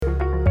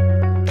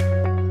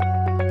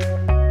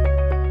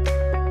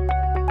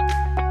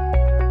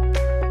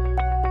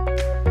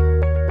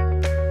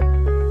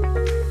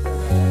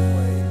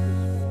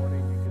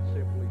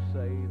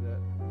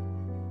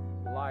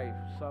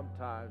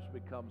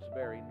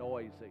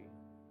noisy.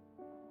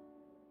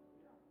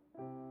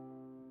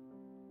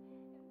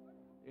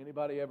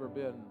 Anybody ever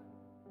been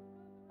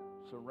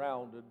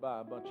surrounded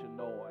by a bunch of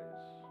noise?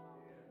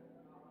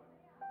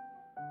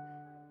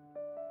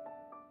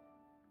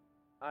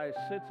 I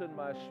sense in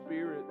my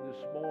spirit this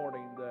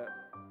morning that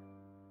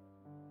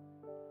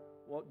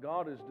what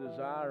God is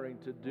desiring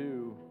to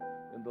do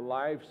in the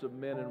lives of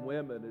men and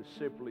women is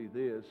simply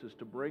this, is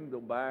to bring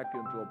them back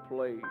into a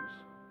place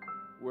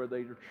where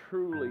they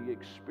truly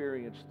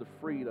experience the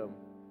freedom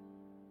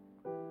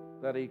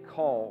that He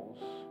calls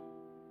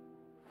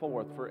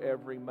forth for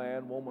every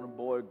man, woman,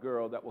 boy,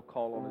 girl that will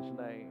call on His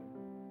name.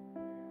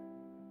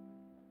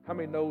 How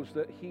many knows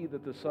that he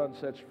that the Son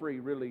sets free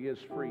really is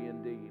free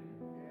indeed?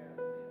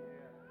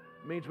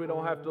 It means we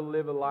don't have to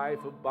live a life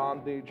of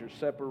bondage or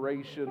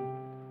separation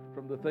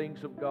from the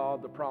things of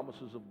God, the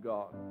promises of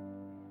God.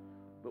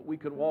 But we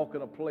can walk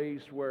in a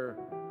place where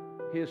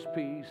His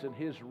peace and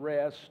His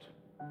rest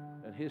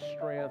and His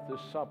strength is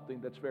something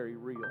that's very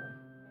real.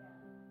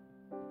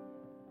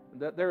 And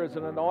that there is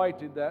an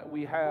anointing that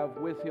we have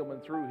with Him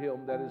and through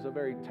Him that is a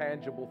very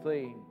tangible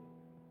thing.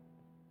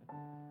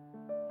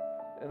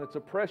 And it's a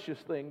precious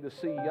thing to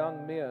see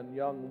young men,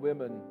 young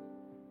women,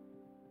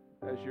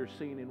 as you're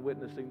seeing and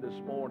witnessing this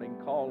morning,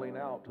 calling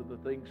out to the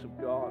things of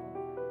God.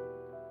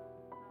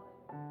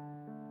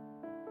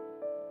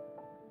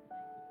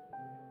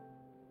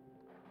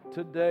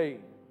 Today,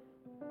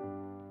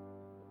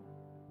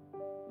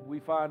 we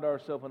find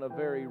ourselves in a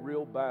very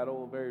real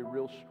battle, a very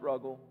real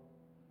struggle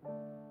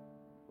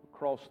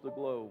across the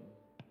globe.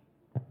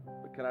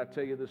 But can I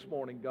tell you this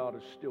morning, God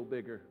is still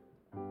bigger.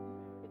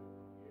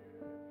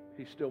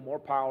 He's still more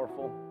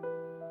powerful.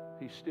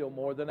 He's still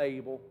more than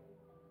able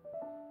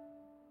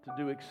to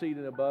do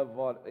exceeding above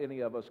what any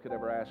of us could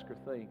ever ask or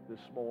think this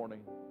morning.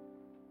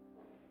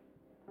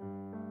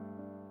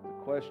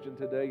 The question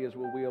today is,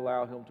 will we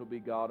allow Him to be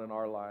God in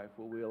our life?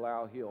 Will we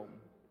allow Him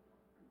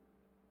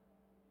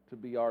to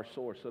be our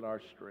source and our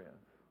strength?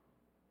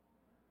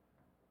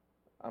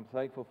 I'm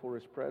thankful for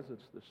His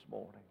presence this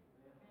morning.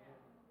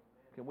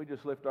 Can we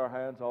just lift our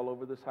hands all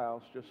over this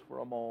house just for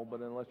a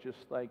moment and let's just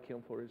thank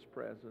Him for His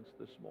presence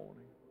this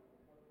morning.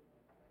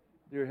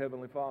 Dear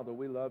Heavenly Father,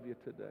 we love You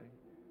today.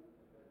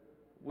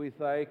 We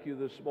thank You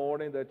this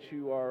morning that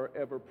You are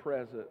ever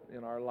present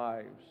in our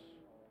lives.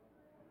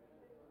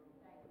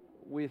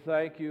 We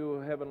thank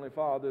You, Heavenly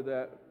Father,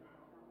 that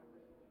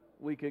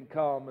we can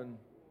come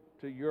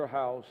to Your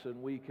house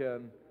and we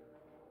can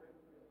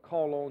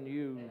call on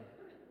You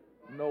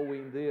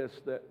knowing this,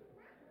 that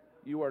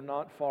You are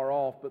not far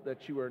off, but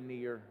that You are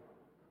near.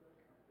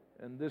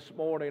 And this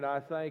morning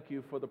I thank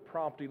You for the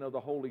prompting of the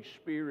Holy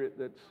Spirit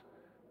that's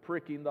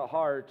pricking the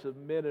hearts of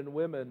men and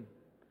women,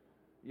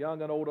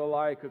 young and old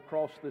alike,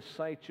 across this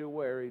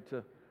sanctuary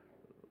to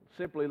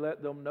simply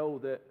let them know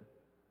that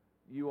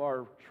You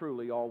are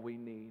truly all we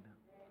need.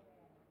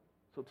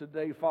 So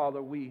today,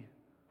 Father, we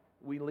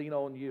lean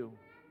on You.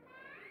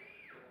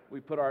 We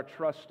put our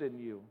trust in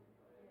You.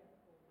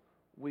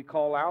 We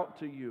call out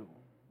to You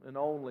and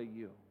only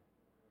You,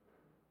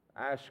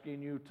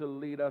 asking You to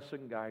lead us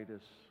and guide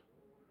us,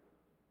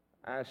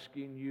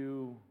 asking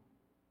You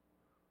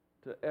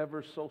to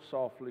ever so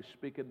softly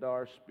speak into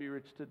our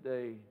spirits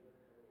today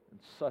in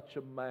such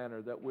a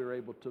manner that we're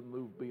able to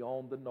move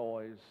beyond the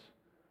noise.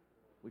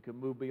 We can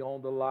move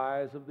beyond the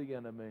lies of the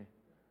enemy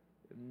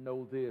and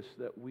know this,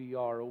 that we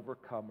are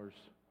overcomers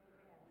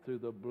through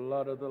the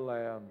blood of the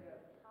Lamb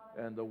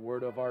and the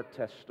word of our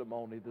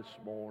testimony this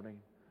morning.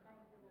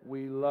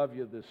 We love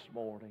You this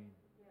morning.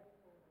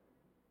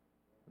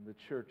 And the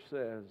church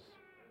says,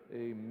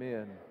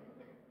 amen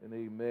and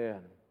amen.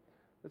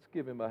 Let's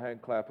give Him a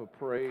hand clap of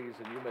praise,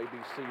 and you may be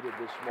seated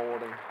this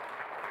morning.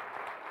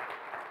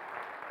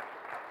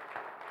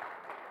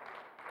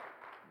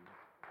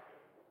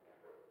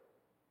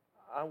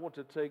 I want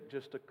to take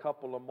just a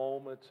couple of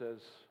moments as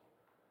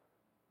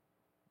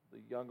the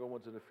younger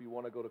ones, and if you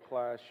want to go to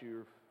class,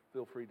 you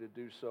feel free to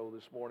do so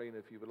this morning.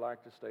 If you would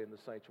like to stay in the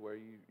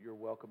sanctuary, you're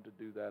welcome to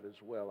do that as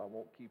well. I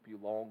won't keep you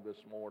long this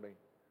morning.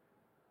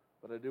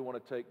 But I do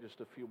want to take just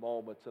a few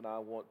moments, and I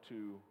want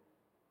to,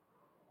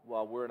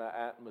 while we're in an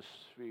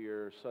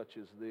atmosphere such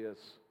as this,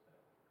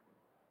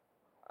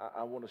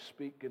 I want to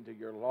speak into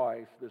your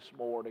life this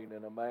morning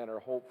in a manner,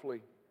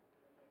 hopefully,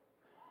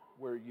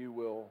 where you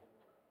will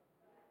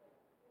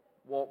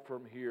walk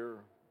from here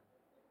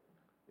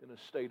in a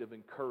state of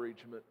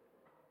encouragement,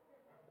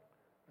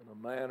 in a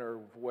manner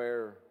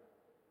where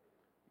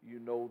you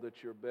know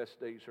that your best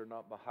days are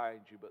not behind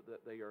you, but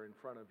that they are in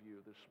front of you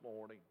this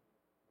morning.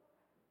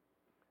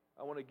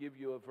 I want to give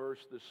you a verse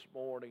this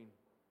morning.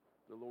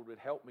 The Lord would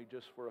help me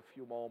just for a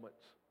few moments.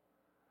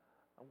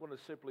 I'm going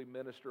to simply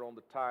minister on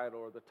the title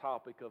or the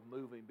topic of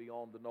moving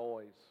beyond the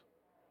noise.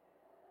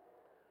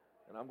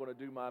 And I'm going to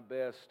do my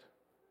best.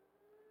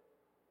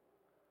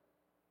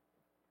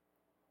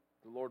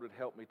 The Lord would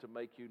help me to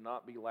make you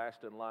not be last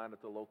in line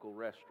at the local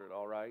restaurant,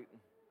 all right?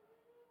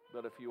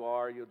 But if you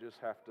are, you'll just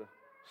have to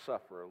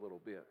suffer a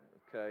little bit,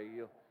 okay?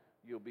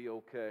 You'll be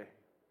okay.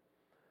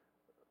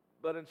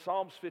 But in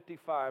Psalms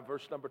 55,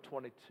 verse number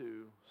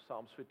 22,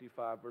 Psalms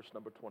 55, verse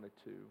number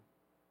 22,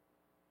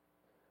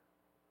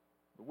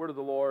 the word of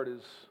the Lord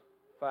is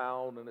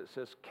found, and it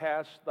says,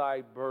 "Cast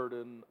thy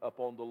burden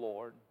upon the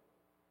Lord,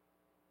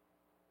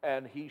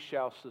 and he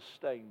shall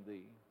sustain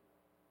thee.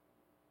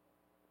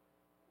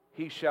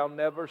 He shall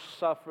never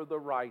suffer the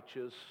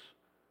righteous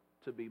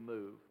to be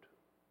moved."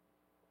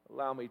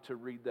 Allow me to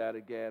read that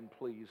again,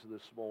 please,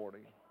 this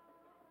morning.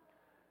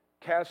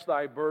 "Cast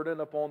thy burden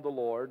upon the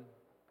Lord,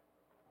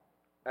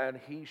 and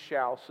he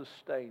shall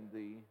sustain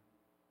thee,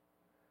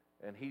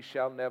 and he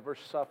shall never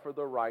suffer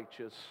the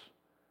righteous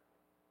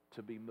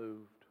to be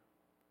moved."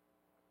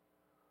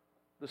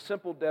 The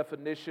simple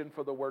definition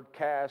for the word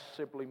cast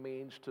simply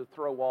means to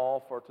throw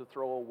off or to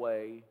throw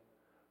away,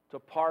 to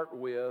part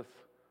with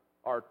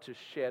or to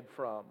shed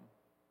from.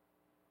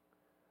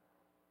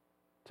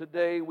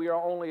 Today we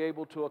are only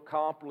able to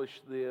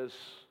accomplish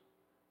this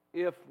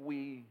if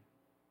we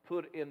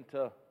put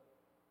into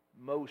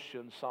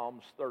motion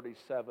Psalms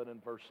 37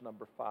 and verse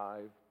number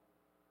 5.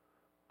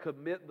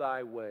 "Commit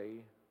thy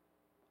way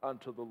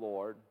unto the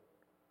Lord,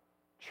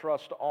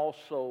 trust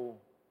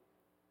also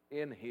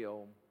in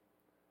him,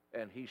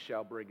 and he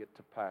shall bring it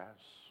to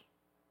pass."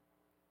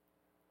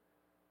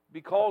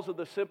 Because of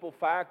the simple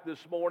fact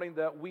this morning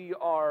that we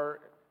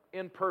are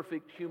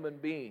imperfect human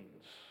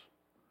beings,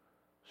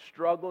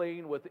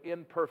 struggling with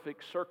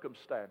imperfect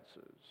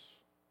circumstances,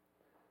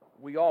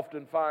 we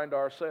often find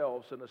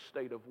ourselves in a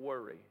state of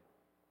worry.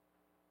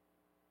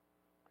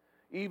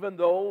 Even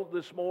though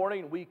this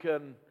morning we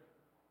can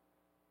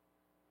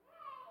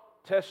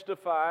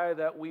testify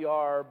that we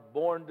are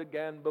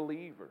born-again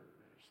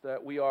believers,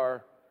 that we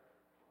are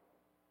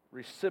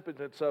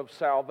recipients of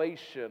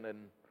salvation,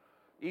 and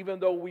even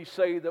though we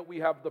say that we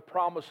have the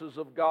promises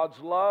of God's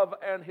love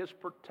and His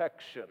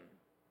protection,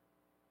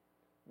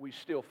 we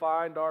still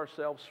find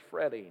ourselves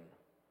fretting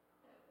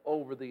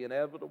over the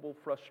inevitable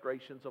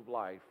frustrations of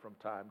life from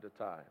time to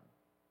time.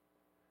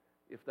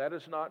 If that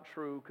is not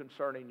true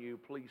concerning you,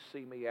 please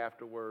see me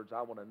afterwards.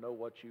 I want to know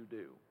what you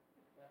do,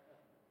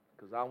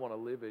 because I want to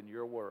live in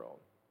your world.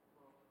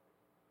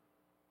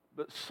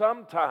 But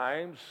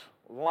sometimes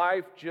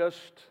life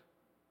just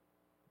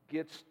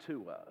gets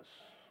to us.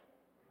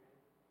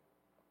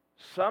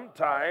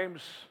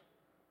 Sometimes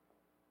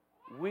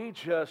we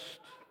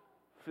just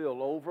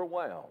feel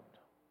overwhelmed.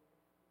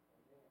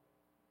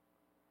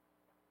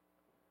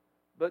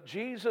 But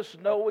Jesus,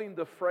 knowing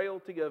the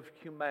frailty of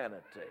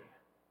humanity,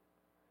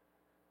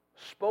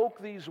 spoke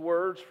these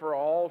words for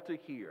all to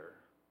hear.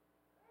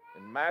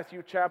 In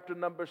Matthew chapter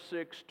number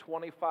 6,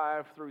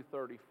 25 through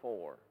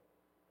 34. It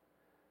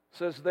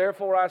says,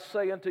 "Therefore I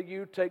say unto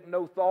you, take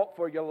no thought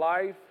for your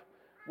life,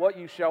 what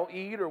you shall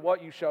eat or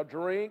what you shall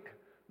drink,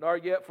 nor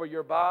yet for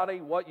your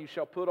body what you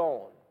shall put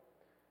on.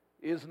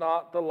 Is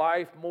not the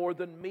life more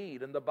than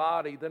meat, and the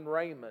body than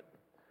raiment?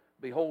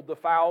 Behold the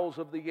fowls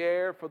of the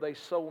air, for they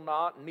sow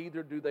not,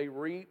 neither do they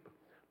reap,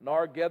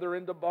 nor gather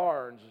into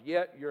barns,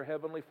 yet your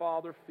heavenly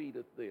Father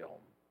feedeth them.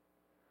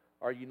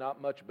 Are ye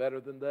not much better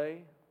than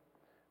they?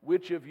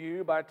 Which of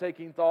you, by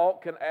taking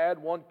thought, can add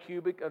 1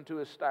 cubit unto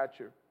his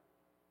stature?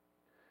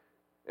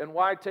 And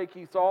why take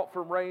ye thought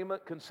for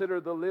raiment?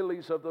 Consider the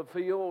lilies of the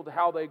field,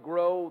 how they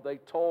grow, they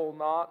toil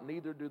not,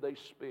 neither do they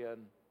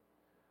spin.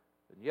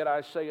 And yet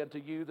I say unto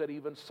you that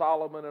even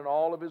Solomon in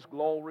all of his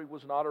glory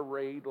was not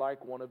arrayed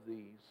like one of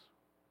these.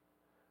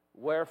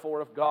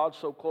 Wherefore, if God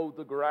so clothe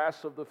the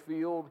grass of the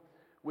field,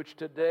 which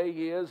today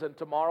is and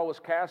tomorrow is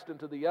cast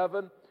into the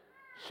oven,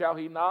 shall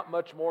he not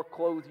much more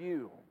clothe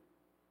you,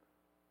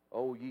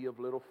 O ye of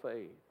little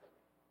faith?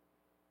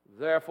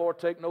 Therefore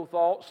take no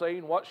thought,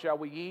 saying, what shall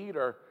we eat,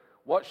 or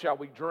what shall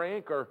we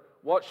drink, or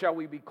what shall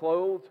we be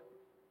clothed?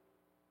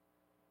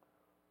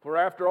 For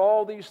after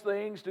all these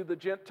things do the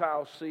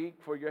Gentiles seek,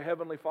 for your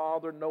heavenly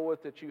Father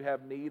knoweth that you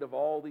have need of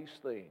all these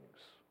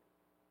things.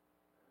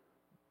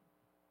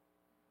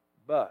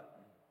 But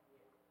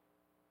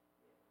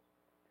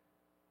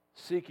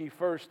seek ye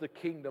first the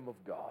kingdom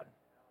of God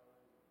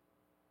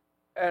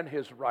and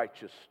His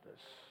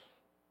righteousness,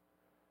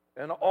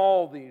 and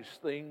all these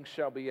things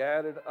shall be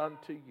added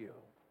unto you.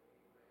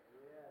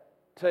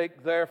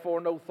 Take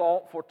therefore no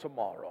thought for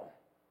tomorrow,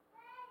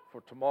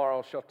 for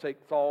tomorrow shall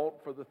take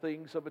thought for the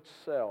things of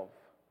itself.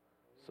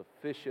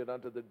 Sufficient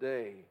unto the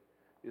day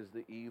is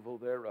the evil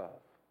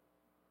thereof.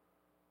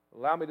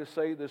 Allow me to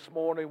say this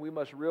morning, we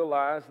must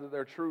realize that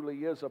there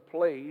truly is a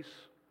place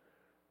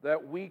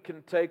that we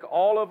can take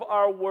all of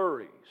our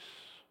worries,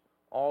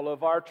 all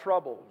of our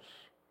troubles,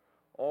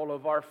 all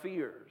of our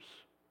fears,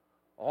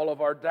 all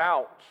of our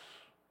doubts,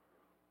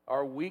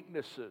 our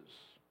weaknesses,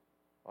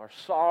 our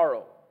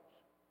sorrows,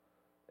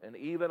 and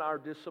even our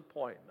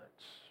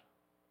disappointments.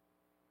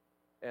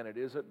 And it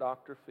isn't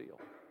Dr. Phil.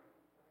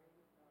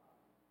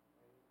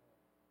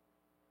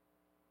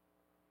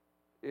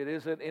 It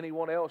isn't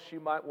anyone else you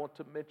might want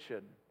to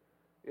mention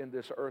in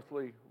this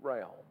earthly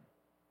realm.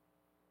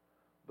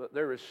 But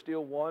there is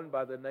still one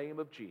by the name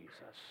of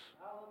Jesus.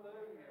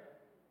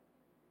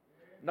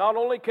 Not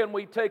only can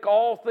we take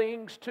all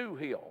things to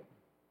Him,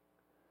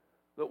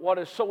 But what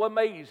is so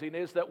amazing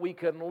is that we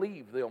can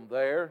leave them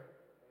there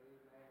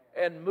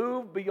and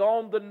move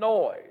beyond the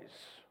noise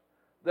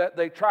that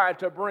they try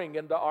to bring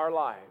into our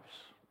lives.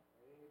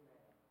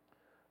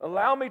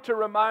 Allow me to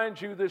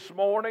remind you this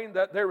morning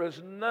that there is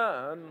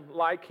none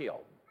like Him.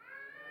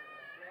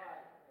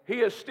 He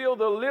is still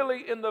the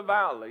lily in the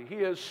valley. He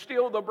is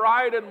still the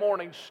bright and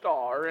morning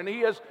star. And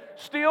He is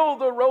still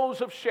the rose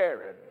of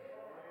Sharon.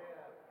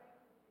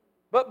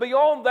 But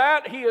beyond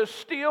that, He is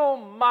still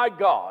my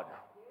God,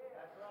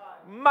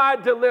 my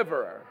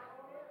deliverer.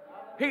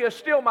 He is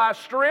still my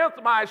strength,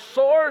 my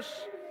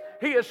source.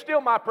 He is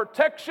still my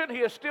protection. He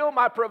is still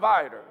my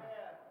provider.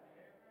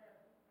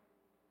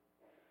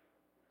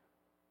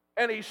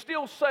 And He's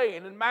still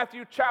saying in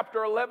Matthew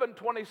chapter 11,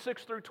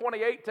 26 through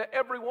 28 to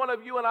every one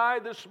of you and I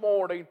this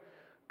morning,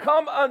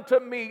 "Come unto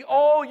me,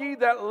 all ye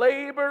that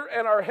labor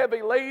and are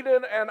heavy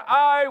laden, and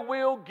I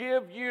will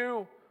give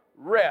you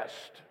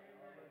rest.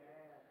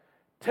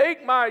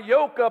 Take my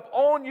yoke up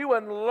on you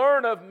and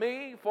learn of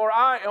me, for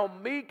I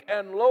am meek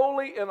and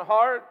lowly in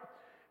heart,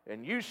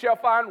 and you shall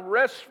find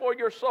rest for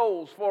your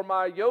souls, for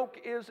my yoke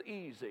is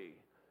easy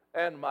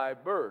and my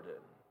burden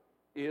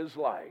is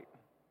light."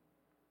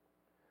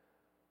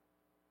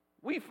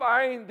 We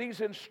find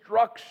these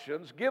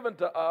instructions given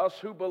to us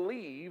who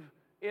believe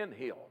in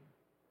Him.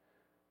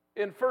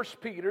 In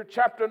 1 Peter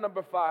chapter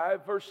number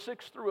 5, verse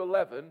 6 through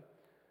 11,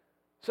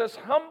 says,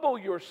 "Humble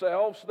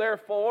yourselves,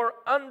 therefore,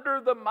 under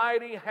the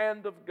mighty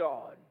hand of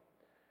God,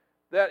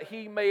 that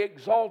He may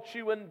exalt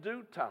you in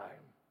due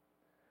time,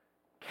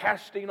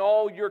 casting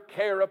all your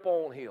care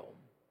upon Him."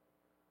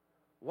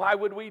 Why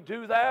would we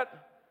do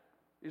that?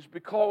 Is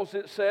because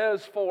it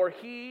says, "For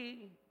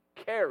He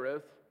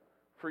careth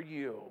for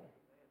you."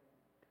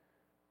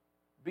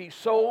 Be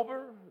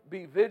sober,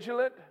 be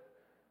vigilant,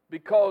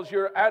 because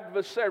your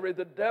adversary,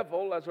 the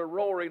devil, as a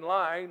roaring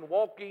lion,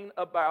 walking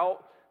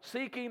about,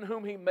 seeking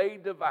whom he may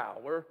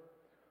devour,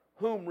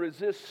 whom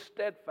resist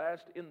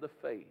steadfast in the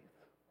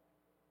faith,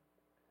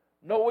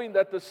 knowing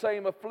that the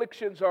same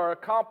afflictions are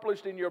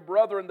accomplished in your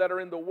brethren that are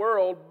in the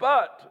world,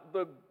 but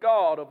the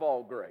God of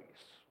all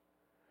grace,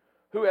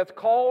 who hath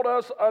called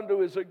us unto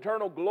His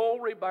eternal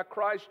glory by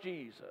Christ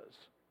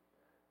Jesus,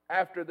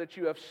 after that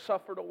you have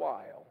suffered a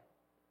while,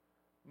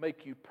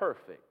 make you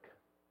perfect,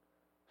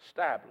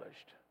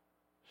 established,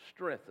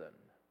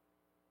 strengthened,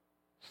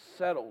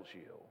 settles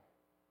you.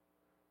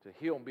 To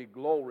Him be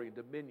glory and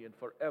dominion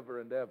forever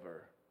and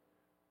ever.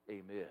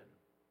 Amen.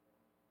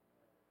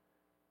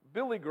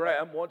 Billy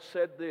Graham once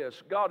said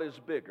this: "God is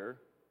bigger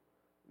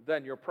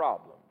than your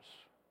problems.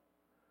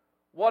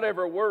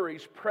 Whatever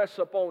worries press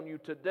upon you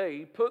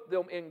today, put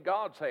them in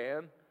God's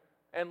hand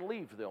and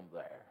leave them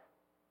there."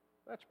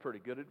 That's pretty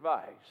good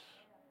advice.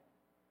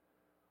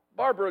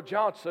 Barbara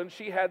Johnson,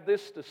 she had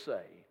this to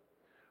say: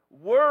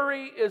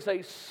 "Worry is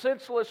a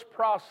senseless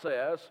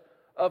process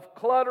of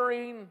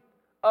cluttering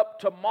up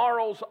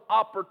tomorrow's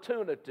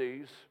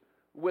opportunities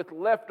with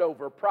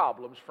leftover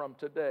problems from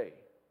today."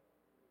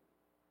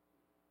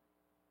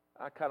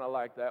 I kind of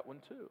like that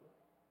one too.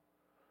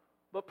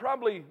 But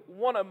probably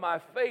one of my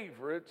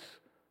favorites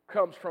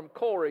comes from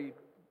Corrie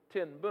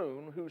ten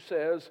Boom, who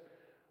says,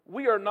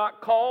 "We are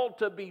not called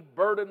to be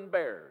burden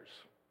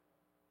bearers,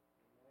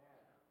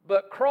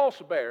 but cross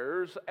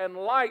bearers and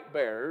light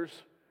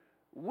bearers.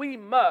 We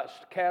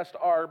must cast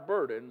our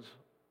burdens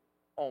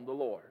on the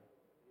Lord."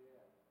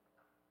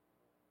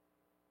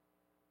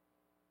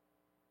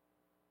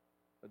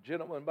 A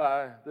gentleman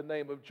by the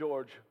name of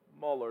George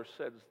Muller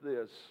says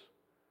this: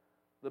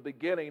 "The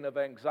beginning of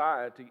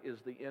anxiety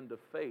is the end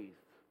of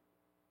faith,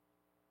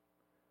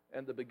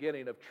 and the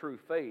beginning of true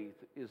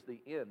faith is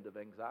the end of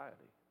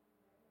anxiety."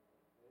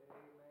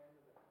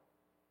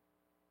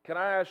 Can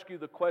I ask you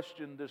the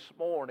question this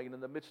morning, in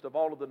the midst of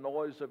all of the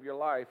noise of your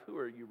life, who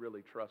are you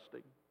really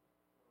trusting?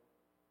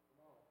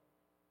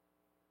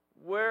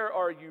 Where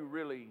are you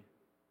really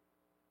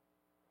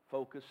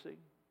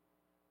focusing?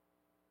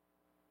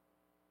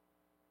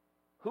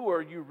 Who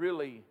are you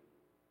really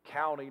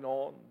counting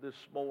on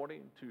this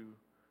morning to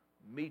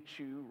meet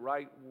you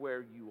right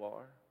where you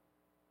are?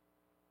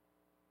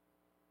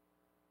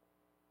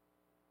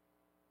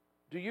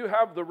 Do you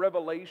have the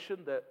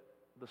revelation that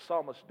the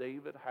psalmist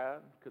David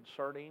had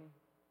concerning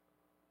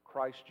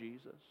Christ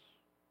Jesus?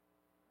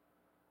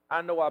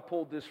 I know I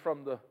pulled this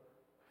from the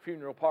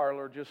funeral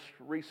parlor just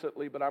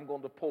recently, but I'm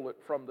going to pull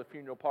it from the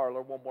funeral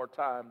parlor one more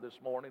time this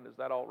morning. Is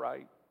that all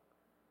right?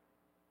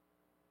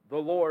 The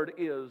Lord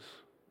is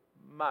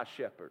my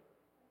shepherd.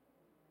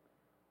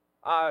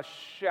 I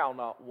shall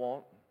not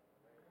want.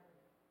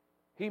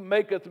 He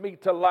maketh me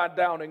to lie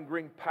down in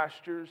green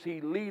pastures. He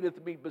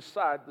leadeth me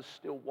beside the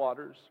still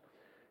waters.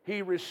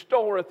 He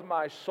restoreth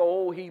my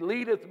soul. He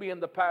leadeth me in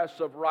the paths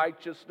of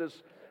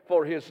righteousness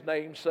for His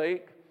name's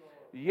sake.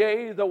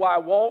 Yea, though I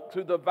walk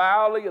through the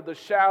valley of the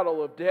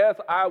shadow of death,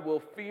 I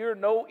will fear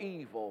no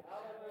evil,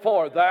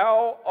 for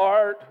Thou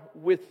art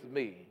with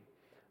me.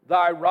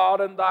 Thy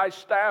rod and Thy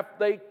staff,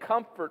 they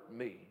comfort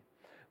me.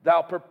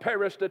 Thou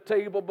preparest a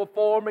table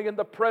before me in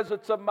the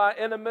presence of my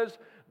enemies.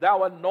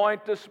 Thou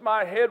anointest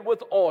my head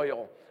with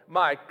oil.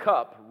 my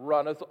cup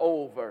runneth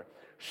over.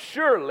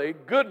 Surely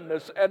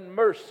goodness and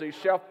mercy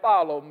shall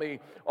follow me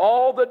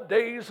all the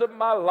days of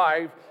my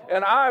life,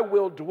 and I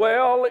will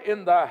dwell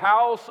in the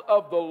house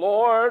of the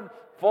Lord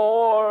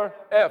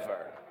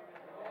forever.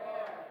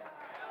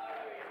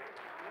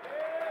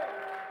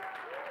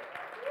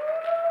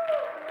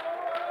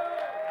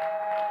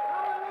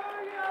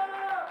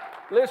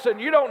 Listen,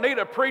 you don't need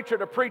a preacher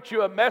to preach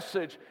you a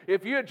message.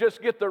 If you just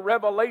get the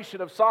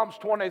revelation of Psalms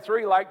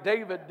 23 like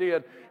David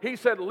did, he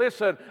said,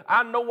 listen,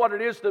 I know what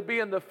it is to be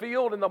in the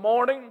field in the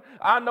morning.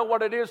 I know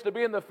what it is to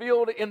be in the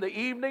field in the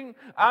evening.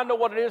 I know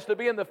what it is to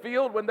be in the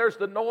field when there's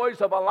the noise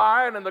of a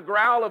lion and the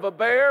growl of a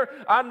bear.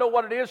 I know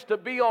what it is to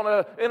be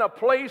in a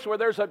place where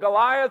there's a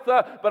Goliath,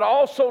 but I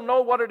also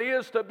know what it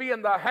is to be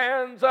in the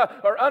hands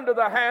or under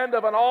the hand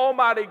of an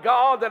almighty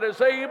God that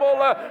is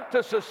able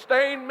to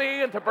sustain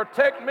me and to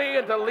protect me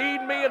and to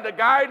lead me and to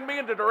guide me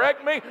and to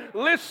direct me.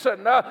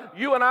 Listen,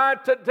 you and I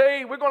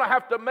today, we're going to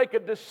have to make a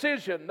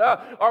decision.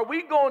 Are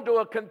we going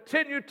to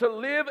continue to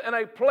live in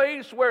a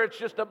place where it's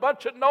just a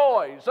bunch of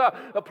noise,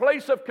 a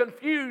place of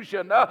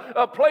confusion,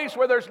 a place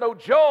where there's no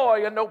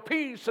joy and no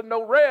peace and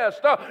no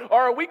rest?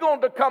 Or are we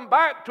going to come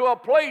back to a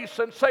place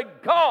and say,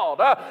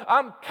 God,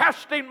 I'm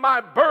casting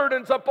my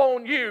burdens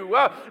upon you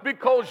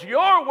because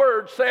your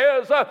word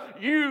says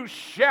you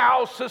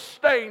shall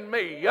sustain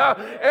me.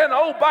 And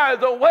oh, by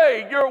the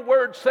way, your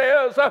word says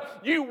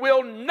you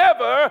will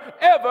never,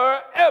 ever,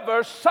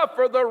 ever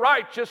suffer the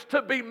righteous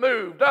to be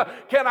moved.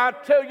 Can I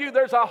tell you,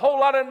 there's a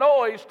whole lot of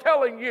noise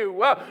telling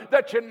you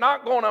that you're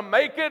not going to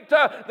make it,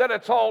 that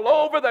it's all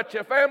over, that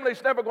your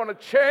family's never going to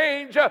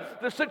change,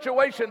 the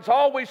situation's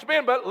always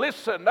been. But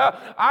listen,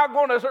 I'm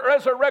going to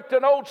resurrect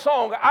an old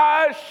song,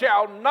 I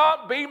shall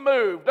not be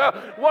moved.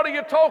 What are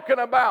you talking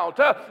about?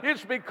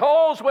 It's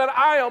because when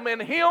I am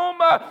in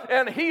Him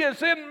and He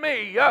is in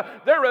me,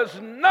 there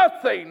is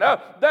nothing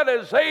that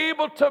is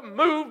able to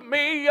move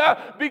me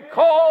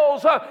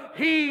because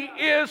He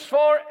is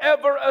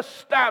forever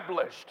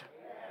established.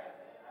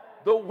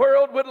 The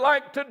world would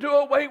like to do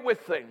away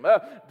with Him.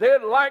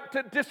 They'd like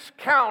to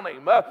discount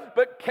Him.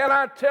 But can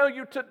I tell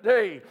you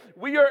today,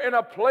 we are in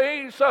a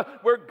place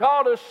where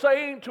God is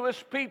saying to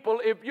His people,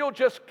 if you'll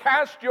just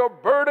cast your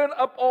burden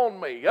upon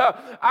me,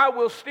 I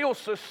will still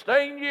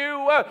sustain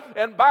you.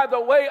 And by the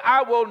way,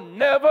 I will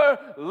never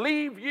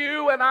leave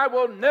you and I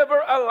will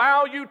never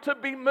allow you to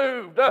be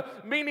moved.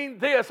 Meaning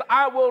this,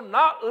 I will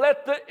not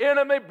let the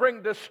enemy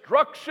bring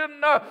destruction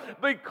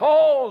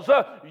because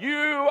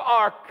you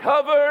are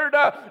covered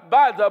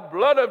by the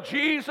blood of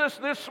Jesus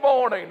this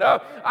morning.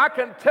 I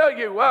can tell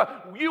you,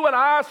 you and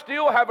I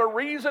still have a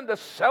reason to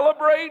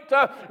celebrate.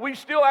 We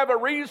still have a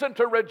reason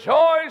to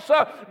rejoice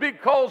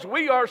because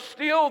we are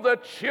still the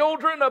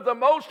children of the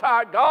Most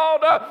High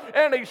God,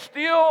 and He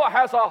still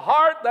has a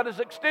heart that is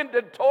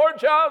extended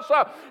towards us.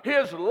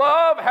 His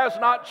love has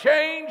not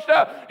changed.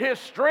 His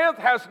strength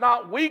has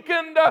not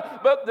weakened.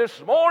 But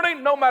this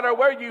morning, no matter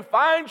where you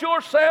find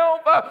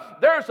yourself,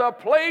 there's a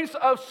place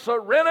of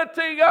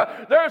serenity.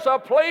 There's a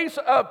place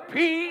of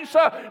peace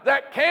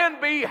that can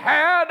be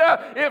had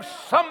if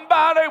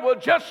somebody will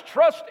just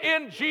trust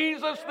in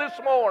Jesus this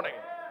morning.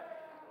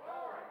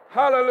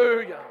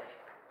 Hallelujah.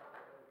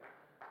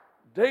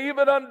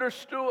 David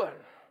understood,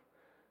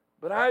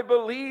 but I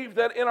believe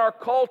that in our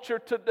culture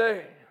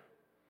today,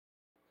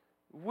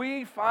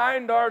 we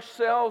find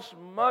ourselves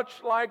much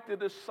like the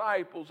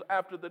disciples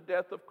after the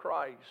death of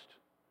Christ.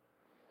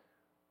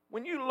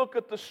 When you look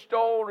at the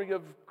story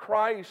of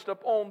Christ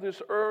upon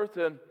this earth,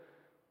 and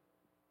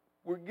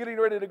we're getting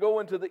ready to go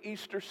into the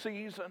Easter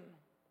season,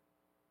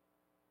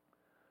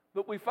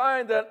 but we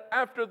find that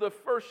after the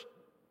first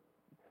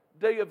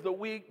day of the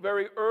week,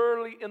 very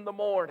early in the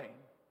morning,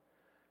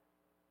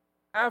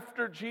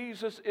 after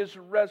Jesus is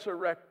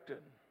resurrected,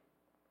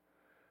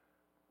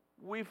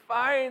 we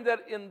find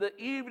that in the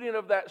evening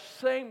of that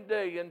same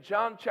day in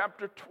John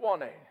chapter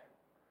 20,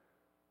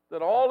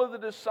 that all of the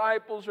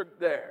disciples are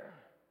there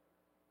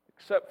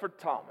except for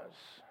Thomas.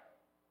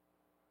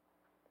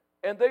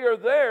 And they are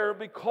there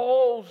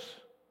because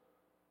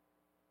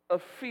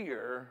of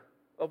fear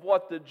of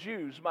what the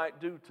Jews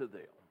might do to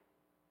them.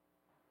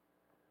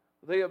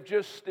 They have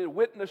just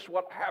witnessed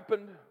what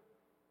happened,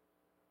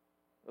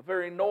 a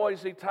very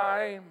noisy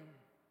time.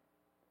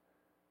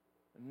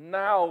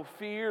 Now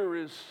fear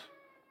is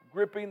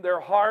gripping their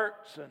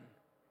hearts, and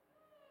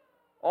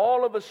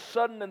all of a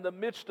sudden, in the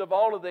midst of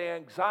all of the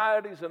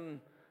anxieties and in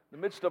the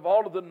midst of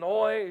all of the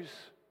noise,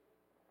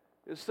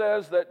 it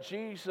says that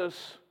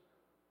Jesus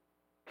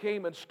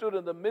came and stood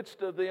in the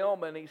midst of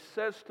them, and He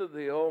says to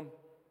them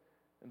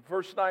in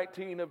verse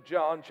 19 of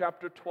John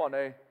chapter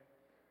 20,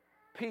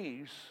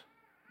 peace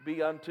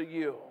be unto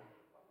you.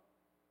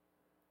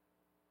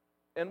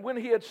 And when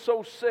He had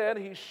so said,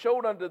 He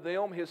showed unto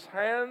them His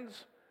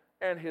hands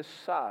and His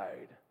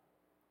side.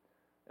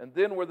 And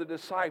then were the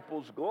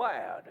disciples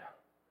glad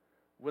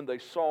when they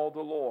saw the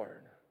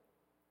Lord.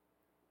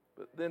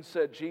 But then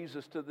said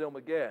Jesus to them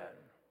again,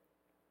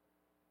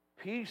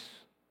 peace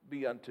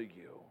be unto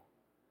you.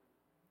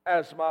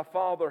 As my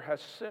Father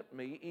has sent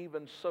me,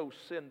 even so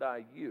send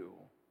I you.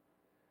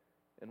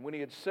 And when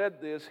he had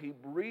said this, he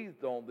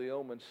breathed on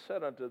them and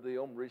said unto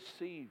them,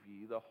 Receive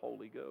ye the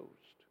Holy Ghost.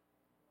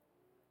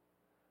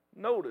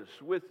 Notice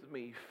with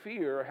me,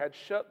 fear had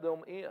shut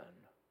them in.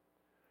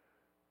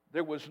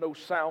 There was no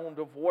sound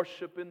of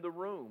worship in the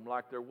room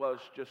like there was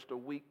just a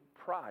week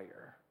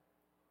prior.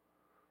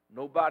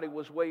 Nobody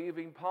was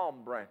waving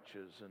palm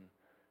branches and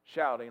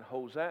shouting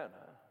Hosanna.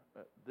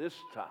 At this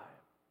time,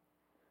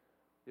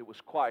 it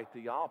was quite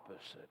the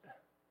opposite.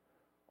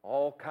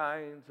 All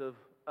kinds of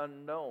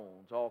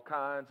unknowns, all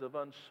kinds of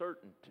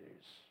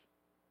uncertainties.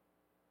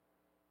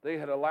 They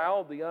had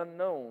allowed the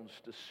unknowns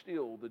to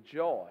steal the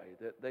joy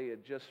that they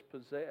had just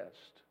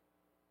possessed.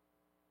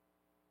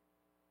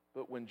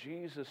 But when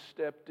Jesus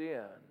stepped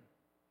in,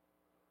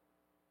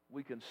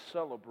 we can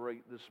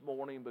celebrate this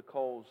morning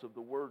because of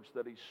the words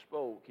that he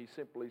spoke. He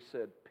simply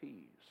said, Peace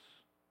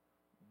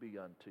be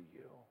unto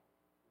you.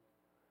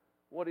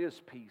 What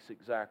is peace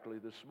exactly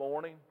this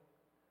morning?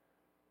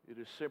 It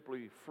is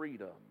simply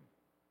freedom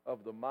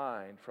of the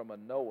mind from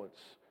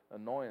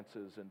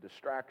annoyances and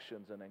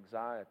distractions and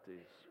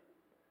anxieties.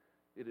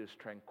 It is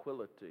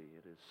tranquility.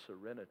 It is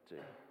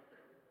serenity.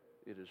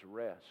 It is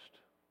rest.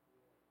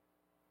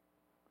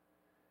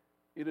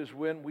 It is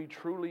when we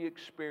truly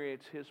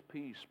experience his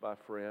peace, my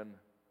friend,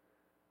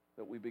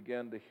 that we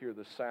begin to hear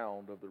the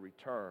sound of the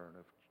return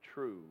of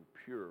true,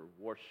 pure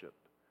worship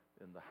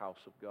in the house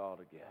of God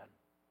again.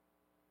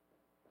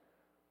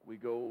 We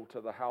go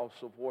to the house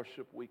of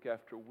worship week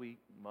after week,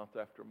 month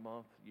after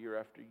month, year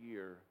after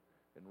year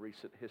in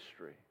recent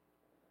history,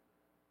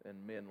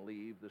 and men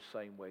leave the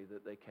same way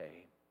that they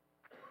came.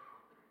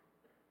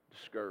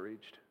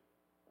 Discouraged,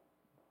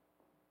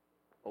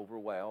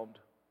 overwhelmed,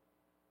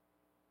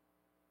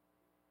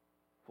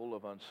 full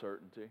of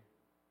uncertainty,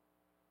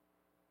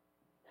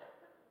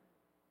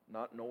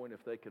 not knowing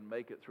if they can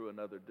make it through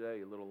another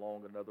day, a little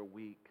long, another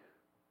week.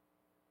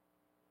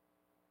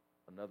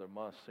 Another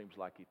month seems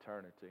like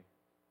eternity.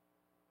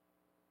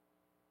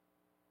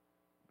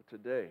 But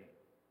today,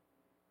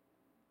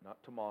 not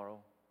tomorrow,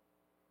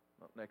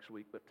 not next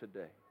week, but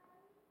today,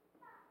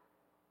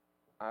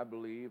 I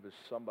believe is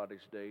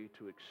somebody's day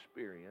to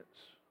experience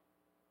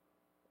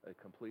a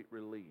complete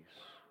release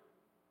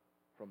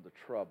from the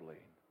troubling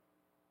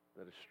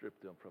that has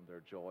stripped them from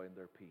their joy and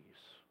their peace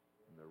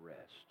and their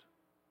rest.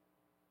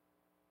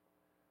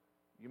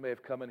 You may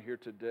have come in here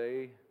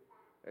today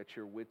at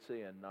your wits'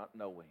 end, not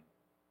knowing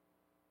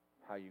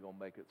how you're going to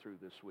make it through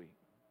this week.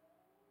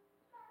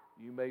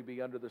 You may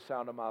be under the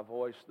sound of my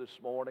voice this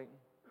morning,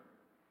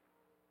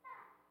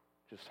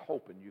 just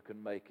hoping you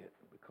can make it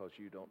because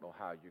you don't know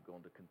how you're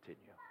going to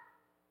continue.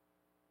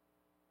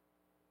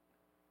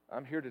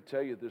 I'm here to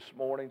tell you this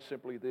morning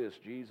simply this: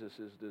 Jesus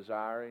is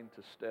desiring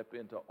to step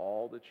into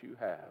all that you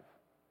have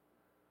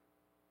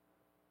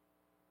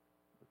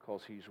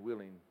because he's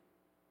willing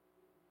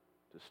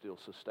to still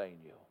sustain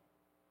you,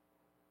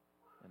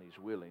 and he's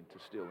willing to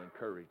still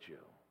encourage you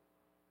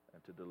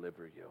and to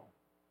deliver you.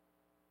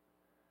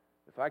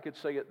 If I could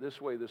say it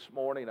this way this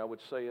morning, I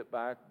would say it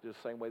back the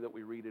same way that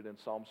we read it in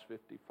Psalms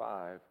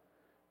 55.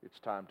 It's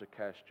time to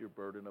cast your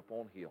burden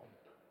upon him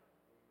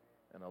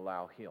and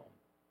allow him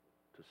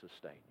to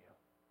sustain you.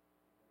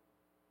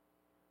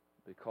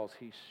 Because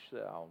he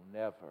shall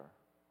never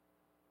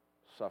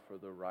suffer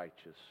the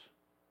righteous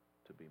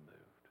to be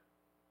moved.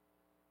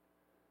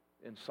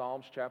 In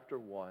Psalms chapter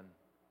 1,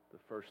 the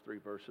first 3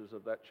 verses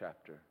of that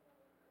chapter,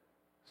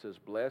 it says,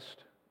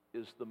 Blessed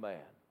is the man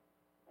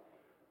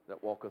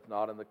that walketh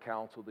not in the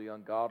counsel of the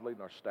ungodly,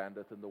 nor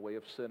standeth in the way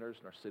of sinners,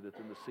 nor sitteth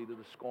in the seat of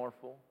the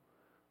scornful,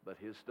 but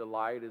his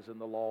delight is in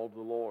the law of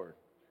the Lord,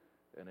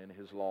 and in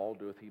his law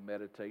doeth he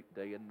meditate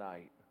day and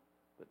night.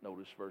 But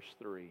notice verse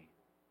 3,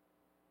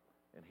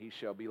 And he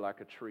shall be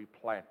like a tree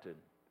planted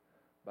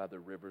by the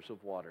rivers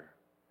of water,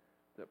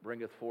 that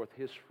bringeth forth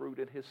his fruit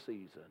in his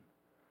season.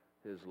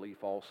 His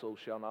leaf also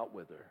shall not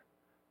wither,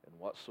 and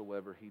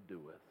whatsoever he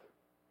doeth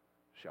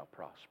shall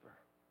prosper.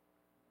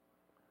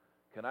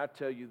 Can I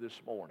tell you this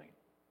morning,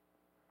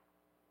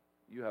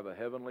 you have a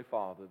heavenly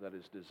Father that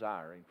is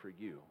desiring for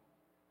you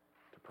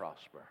to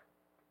prosper.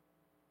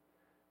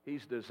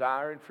 He's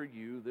desiring for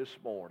you this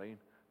morning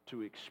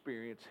to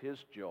experience his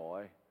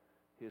joy,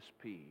 his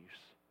peace,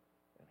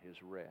 and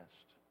his rest.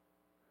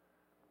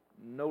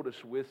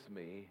 Notice with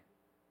me,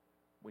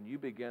 when you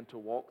begin to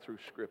walk through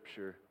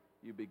Scripture,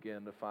 you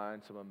begin to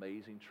find some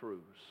amazing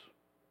truths.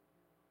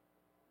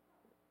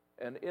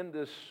 And in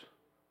this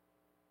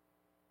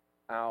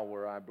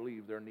hour, I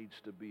believe there needs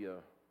to be a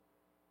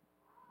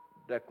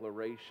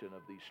declaration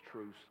of these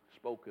truths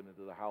spoken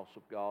into the house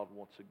of God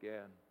once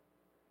again.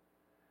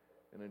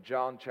 And in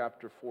John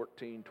chapter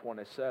 14,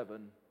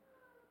 27,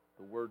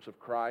 the words of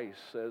Christ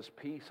says,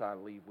 Peace I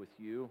leave with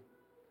you,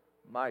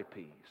 my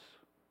peace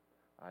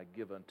I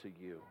give unto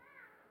you.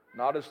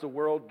 Not as the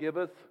world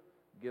giveth,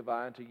 give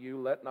I unto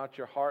you. Let not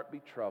your heart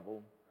be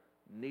troubled,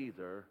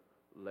 neither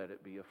let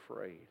it be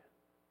afraid.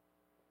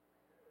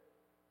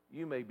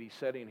 You may be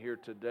sitting here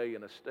today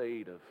in a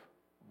state of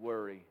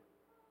worry,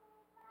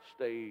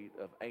 state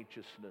of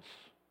anxiousness,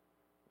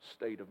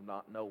 state of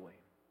not knowing.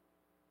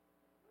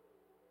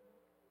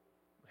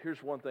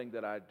 Here's one thing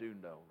that I do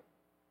know.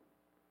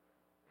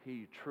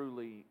 He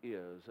truly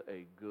is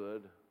a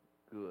good,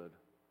 good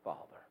Father.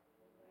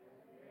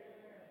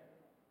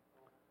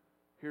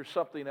 Here's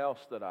something else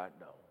that I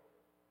know.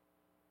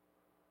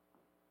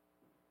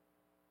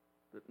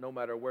 That no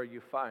matter where you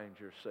find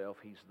yourself,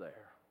 He's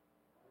there.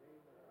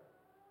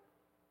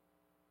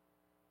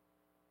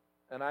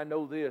 And I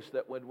know this,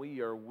 that when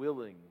we are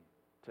willing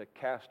to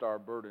cast our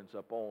burdens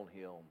upon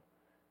Him,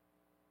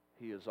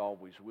 He is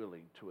always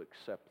willing to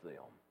accept them.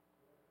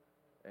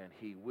 And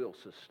He will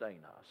sustain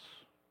us.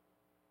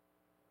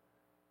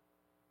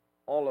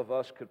 All of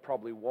us could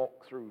probably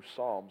walk through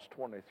Psalms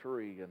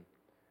 23 and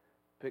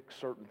pick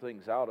certain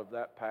things out of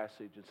that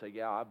passage and say,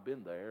 yeah, I've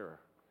been there. Or,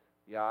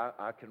 yeah,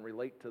 I can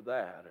relate to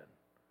that. And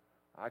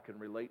I can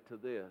relate to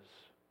this.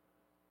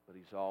 But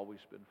He's always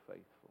been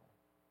faithful.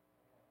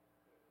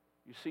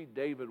 You see,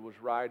 David was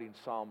writing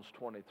Psalms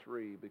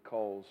 23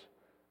 because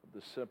of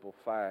the simple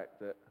fact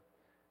that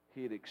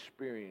he had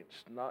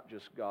experienced not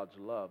just God's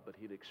love, but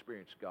he'd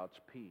experienced God's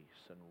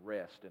peace and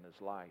rest in his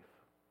life.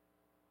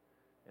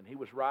 And he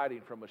was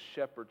writing from a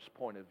shepherd's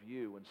point of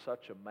view in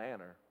such a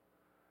manner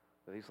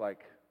that he's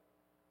like,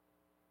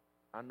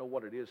 I know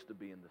what it is to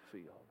be in the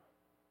field.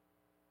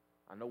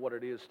 I know what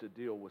it is to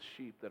deal with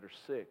sheep that are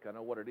sick. I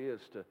know what it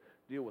is to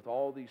deal with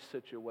all these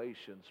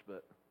situations,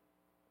 but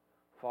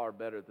far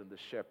better than the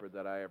shepherd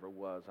that I ever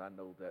was, I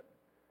know that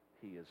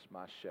He is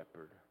my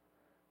shepherd.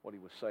 What he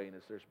was saying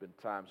is there's been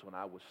times when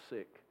I was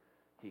sick,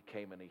 He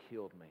came and He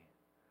healed me.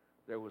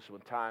 There was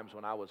times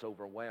when I was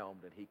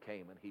overwhelmed and He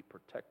came and He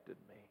protected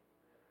me.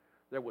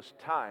 There was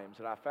times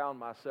that I found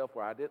myself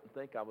where I didn't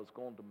think I was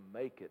going to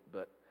make it,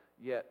 but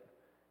yet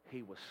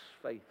He was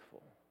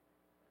faithful.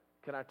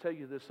 Can I tell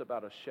you this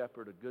about a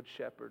shepherd, a good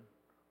shepherd?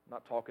 I'm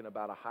not talking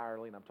about a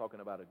hireling, I'm talking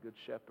about a good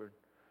shepherd.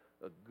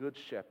 A good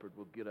shepherd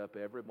will get up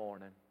every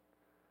morning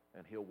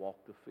and he'll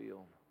walk the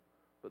field.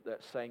 But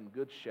that same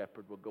good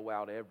shepherd will go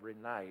out every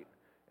night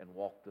and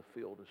walk the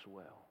field as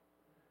well.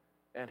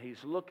 And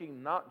he's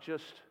looking not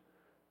just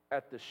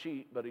at the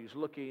sheep, but he's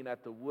looking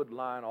at the wood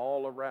line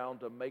all around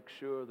to make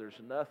sure there's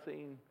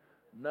nothing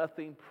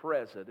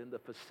present in the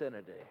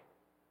vicinity.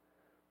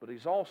 But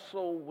he's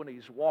also, when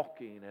he's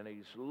walking and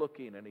he's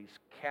looking and he's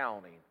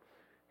counting,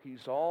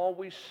 he's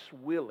always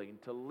willing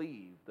to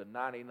leave the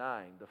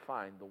 99 to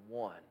find the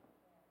one.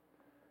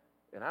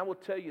 And I will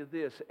tell you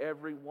this,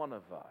 every one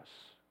of us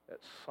at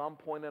some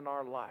point in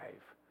our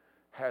life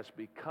has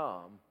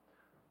become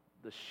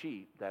the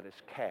sheep that is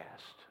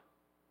cast.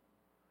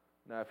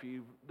 Now, if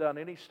you've done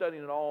any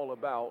studying at all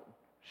about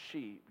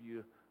sheep,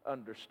 you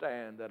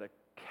understand that a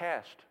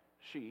cast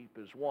sheep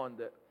is one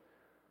that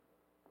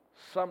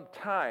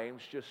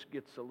sometimes just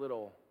gets a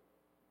little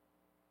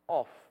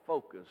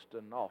off-focused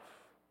and off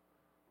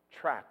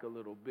track a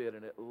little bit,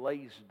 and it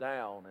lays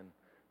down and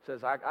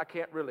says, I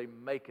can't really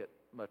make it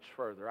much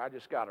further. I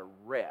just got to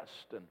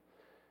rest. And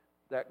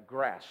that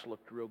grass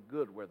looked real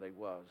good where they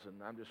was, and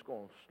I'm just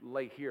going to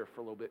lay here for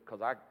a little bit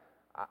because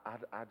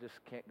I just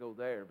can't go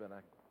there, but I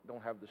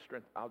don't have the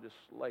strength. I'll just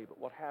lay. But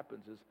what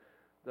happens is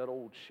that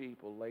old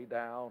sheep will lay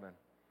down, and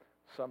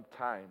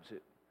sometimes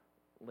it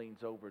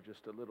leans over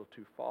just a little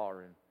too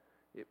far, and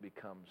it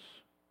becomes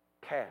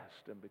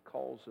cast. And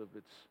because of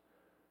its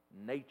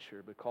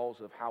nature,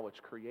 because of how it's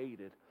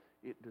created,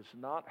 it does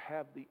not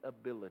have the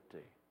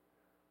ability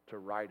to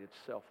right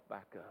itself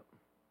back up.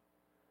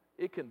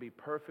 It can be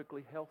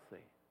perfectly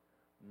healthy,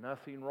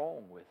 nothing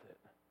wrong with it.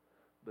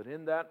 But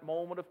in that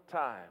moment of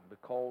time,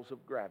 because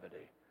of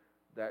gravity,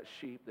 that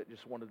sheep that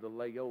just wanted to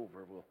lay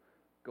over will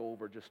go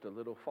over just a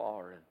little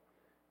far, and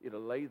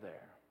it'll lay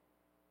there,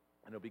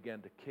 and it'll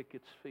begin to kick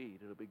its feet,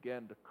 it'll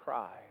begin to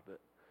cry, but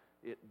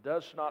it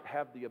does not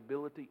have the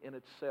ability in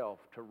itself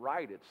to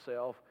right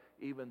itself,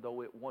 even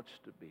though it wants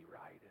to be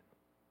righted.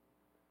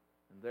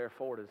 And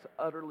therefore it is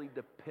utterly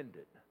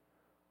dependent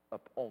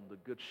upon the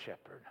good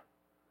shepherd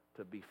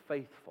to be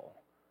faithful,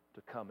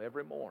 to come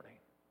every morning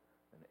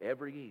and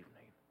every evening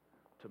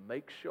to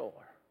make sure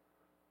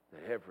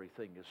that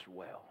everything is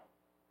well.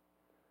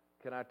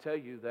 Can I tell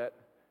you that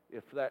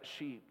if that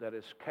sheep that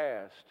is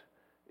cast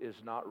is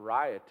not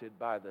rioted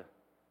by the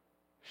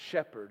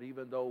shepherd,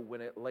 even though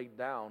when it laid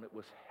down it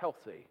was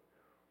healthy,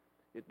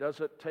 it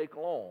doesn't take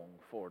long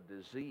for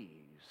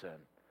disease and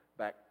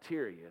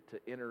bacteria to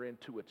enter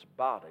into its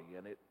body,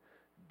 and it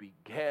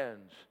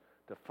begins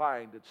to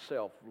find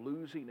itself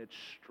losing its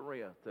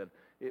strength, and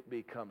it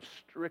becomes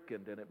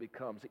stricken, and it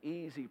becomes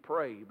easy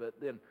prey.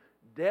 But then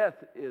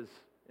death is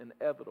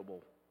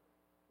inevitable.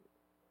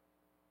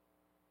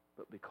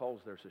 But because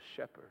there's a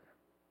shepherd,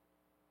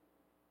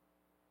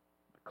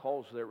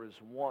 because there is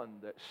one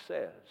that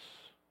says,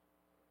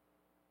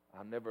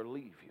 I'll never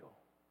leave you,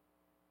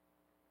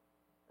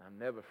 I'll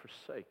never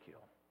forsake you,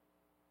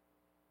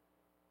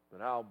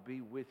 but I'll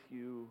be with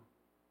you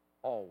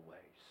always,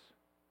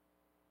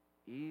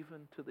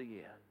 even to the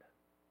end.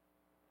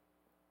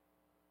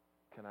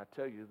 Can I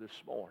tell you this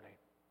morning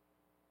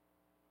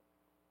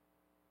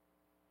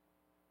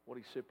what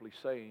he's simply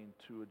saying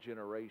to a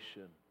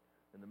generation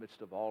in the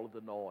midst of all of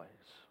the noise?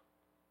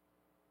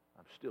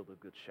 I'm still the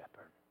good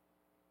shepherd.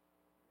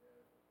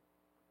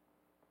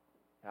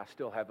 I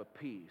still have a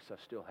peace. I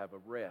still have a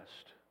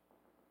rest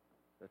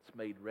that's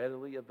made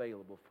readily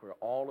available for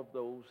all of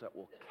those that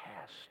will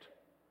cast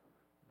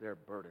their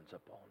burdens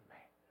upon me.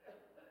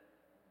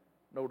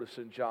 Notice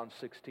in John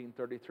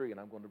 16:33, and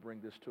I'm going to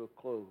bring this to a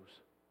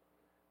close.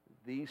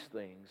 These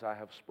things I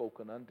have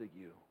spoken unto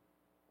you,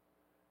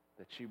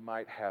 that you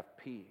might have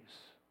peace.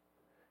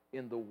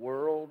 In the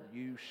world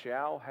you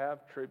shall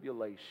have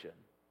tribulation,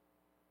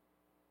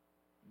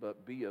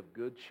 but be of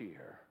good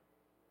cheer.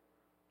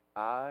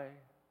 I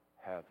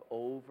have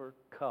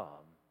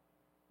overcome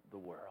the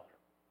world.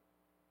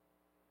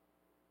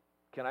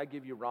 Can I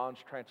give you Ron's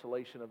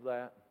translation of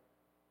that?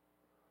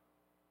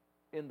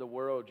 In the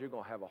world, you're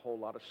going to have a whole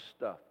lot of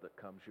stuff that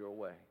comes your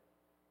way.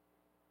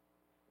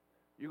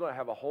 You're going to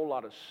have a whole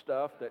lot of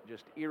stuff that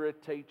just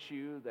irritates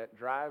you, that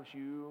drives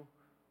you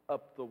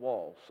up the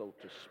wall, so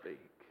to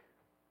speak.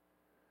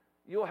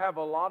 You'll have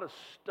a lot of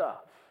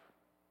stuff.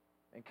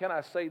 And can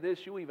I say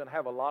this? You even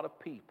have a lot of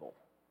people.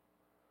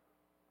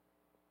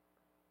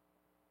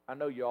 I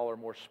know y'all are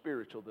more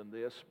spiritual than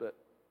this, but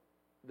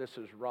this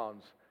is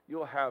Ron's.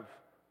 You'll have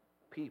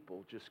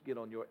people just get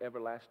on your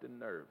everlasting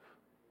nerve.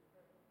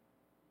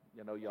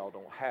 You know, y'all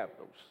don't have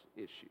those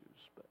issues,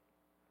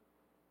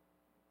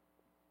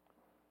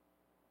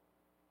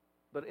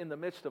 but in the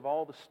midst of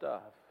all the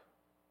stuff,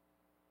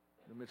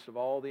 in the midst of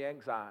all the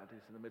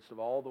anxieties, in the midst of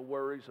all the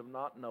worries of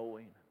not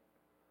knowing,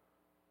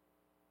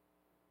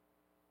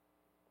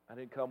 I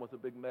didn't come with a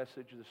big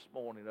message this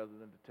morning other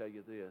than to tell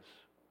you this.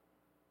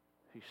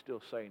 He's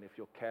still saying, if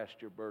you'll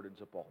cast your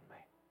burdens upon me,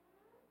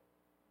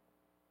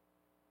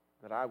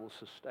 that I will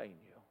sustain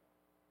you.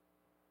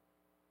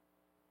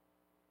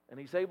 And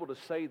he's able to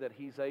say that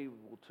he's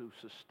able to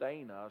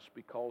sustain us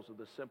because of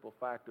the simple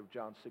fact of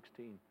John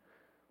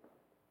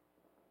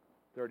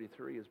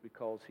 16:33 is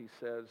because he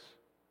says,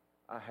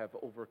 I have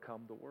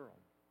overcome the world.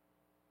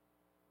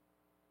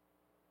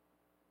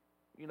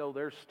 You know,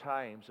 there's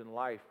times in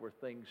life where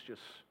things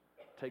just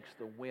takes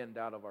the wind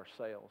out of our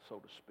sails, so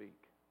to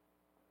speak.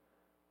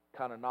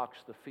 Kind of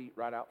knocks the feet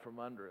right out from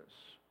under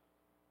us.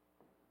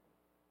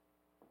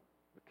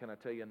 But can I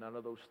tell you, none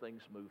of those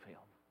things move him.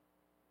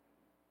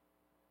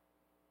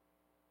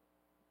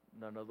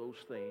 None of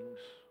those things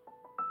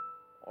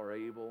are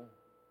able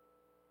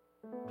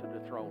to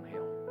dethrone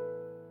him.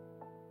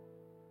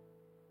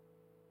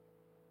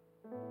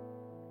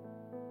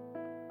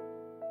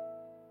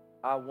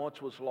 I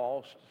once was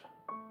lost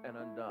and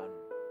undone,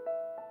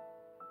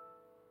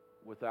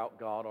 without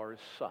God or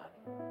his Son.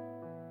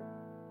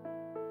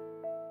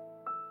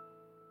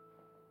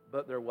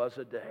 But there was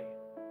a day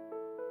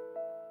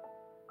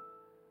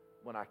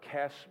when I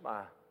cast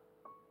my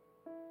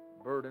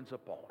burdens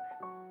upon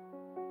him.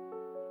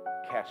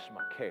 I cast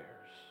my cares.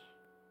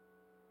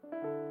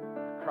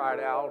 I cried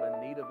out in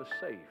need of a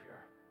Savior.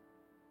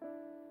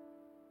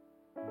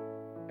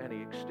 And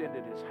he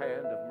extended his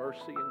hand of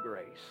mercy and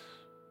grace.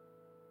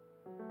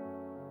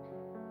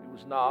 It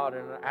was not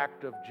in an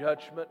act of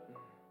judgment,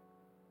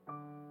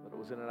 but it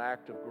was in an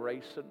act of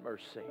grace and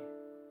mercy.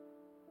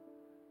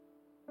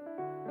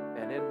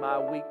 And in my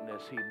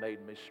weakness, he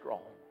made me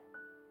strong.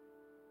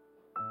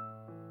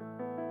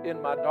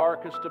 In my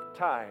darkest of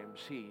times,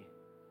 he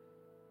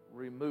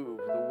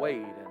removed the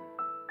weight and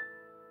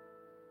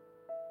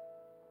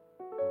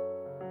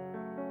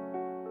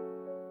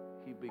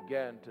he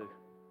began to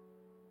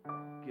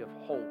give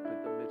hope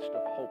in the midst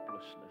of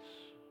hopelessness.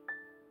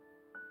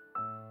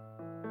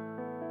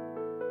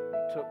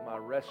 He took my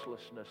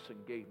restlessness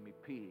and gave me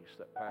peace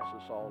that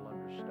passes all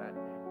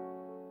understanding.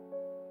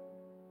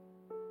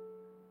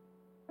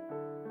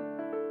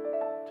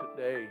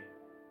 Today,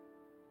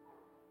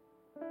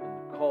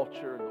 in the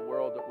culture and the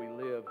world that we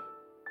live,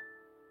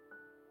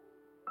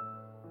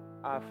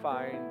 I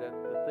find that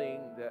the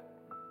thing that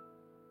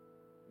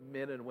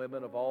men and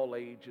women of all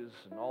ages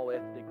and all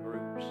ethnic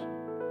groups,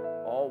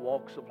 all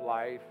walks of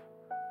life,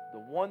 the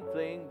one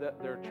thing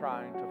that they're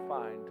trying to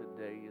find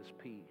today is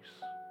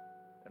peace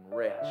and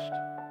rest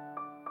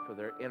for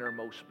their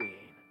innermost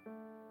being.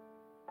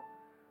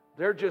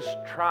 They're just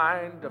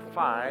trying to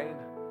find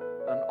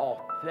an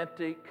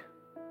authentic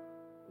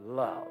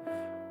love.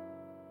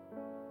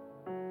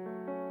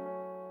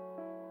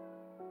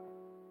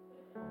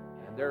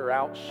 And they're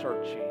out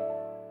searching,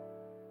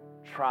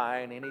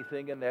 trying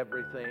anything and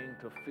everything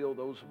to fill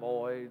those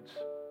voids.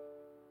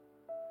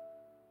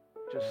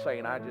 Just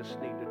saying, I just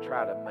need to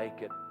try to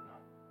make it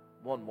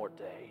one more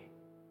day,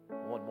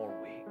 one more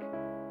week.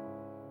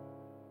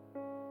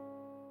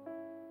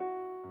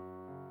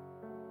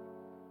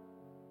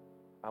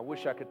 I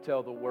wish I could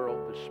tell the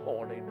world this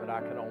morning, but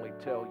I can only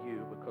tell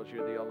you because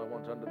you're the only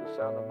ones under the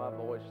sound of my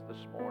voice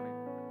this morning.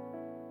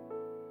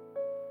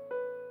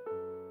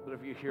 But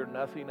if you hear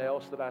nothing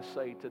else that I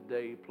say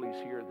today, please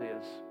hear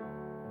this.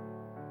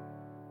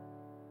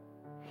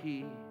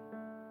 He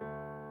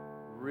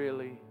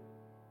really,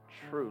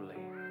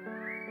 truly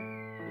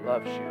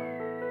loves you.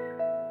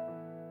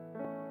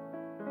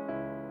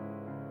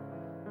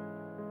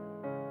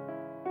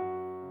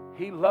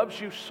 He loves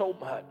you so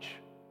much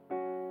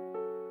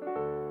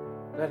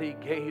that he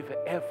gave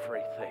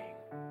everything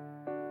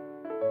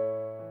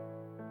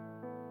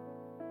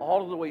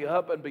all the way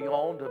up and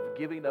beyond of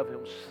giving of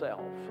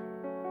himself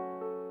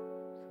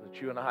so that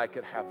you and I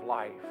could have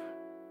life,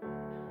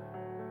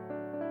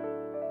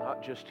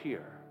 not just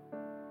here,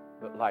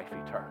 but life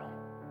eternal.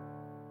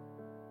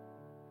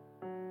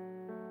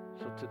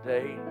 So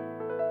today,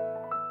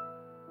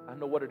 I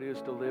know what it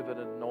is to live in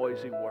a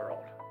noisy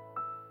world.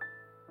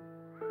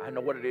 I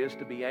know what it is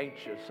to be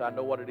anxious. I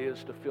know what it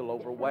is to feel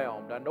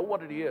overwhelmed. I know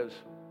what it is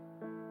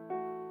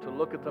to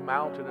look at the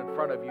mountain in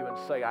front of you and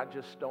say, I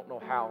just don't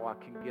know how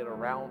I can get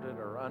around it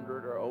or under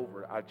it or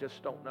over it. I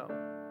just don't know.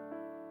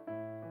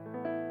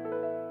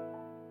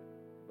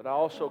 But I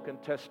also can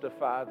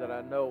testify that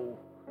I know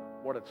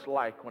what it's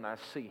like when I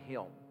see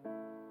him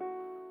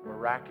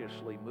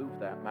miraculously move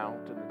that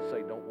mountain and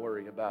say, don't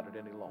worry about it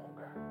any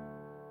longer.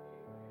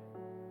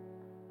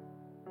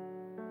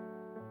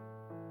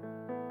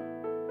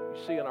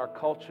 You see, in our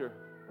culture,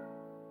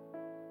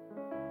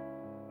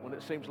 when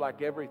it seems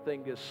like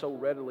everything is so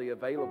readily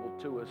available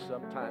to us,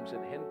 sometimes it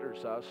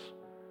hinders us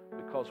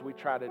because we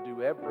try to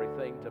do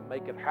everything to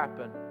make it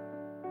happen,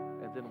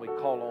 and then we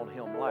call on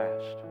him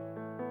last.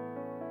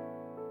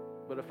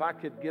 But if I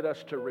could get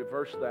us to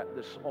reverse that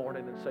this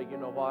morning and say, you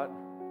know what?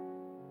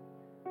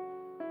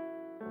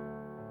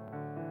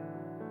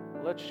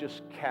 Let's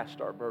just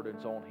cast our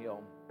burdens on him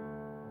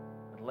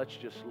and let's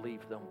just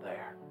leave them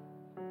there.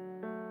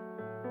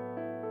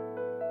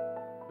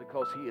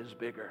 Because he is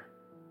bigger.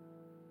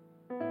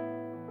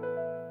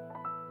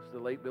 As the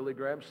late Billy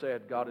Graham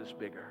said, God is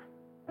bigger.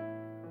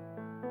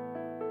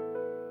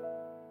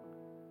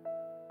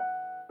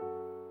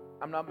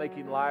 I'm not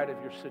making light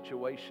of your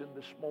situation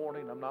this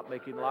morning. I'm not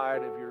making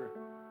light of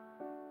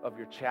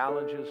your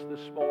challenges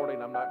this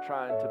morning. I'm not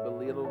trying to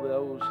belittle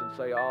those and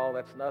say, oh,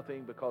 that's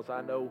nothing, because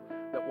I know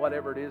that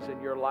whatever it is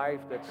in your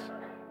life that's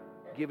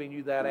giving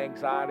you that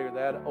anxiety or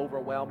that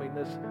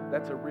overwhelmingness,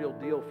 that's a real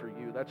deal for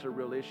you. That's a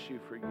real issue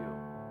for you.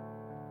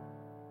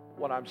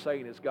 What I'm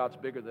saying is God's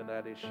bigger than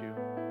that issue.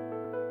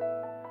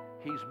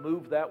 He's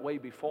moved that way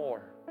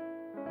before.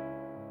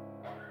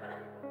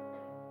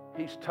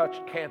 He's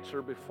touched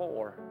cancer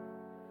before.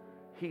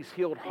 He's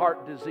healed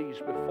heart disease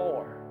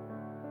before.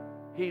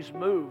 He's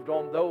moved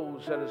on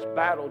those that has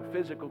battled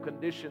physical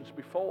conditions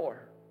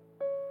before.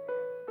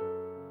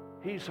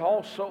 He's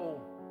also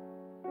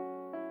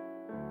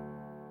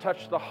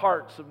touched the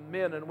hearts of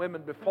men and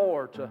women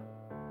before to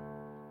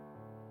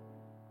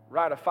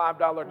write a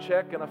 $5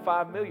 check and a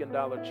 $5 million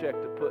check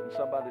to put in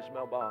somebody's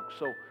mailbox.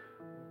 So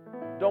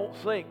don't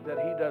think that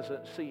he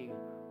doesn't see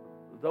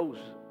those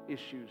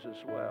issues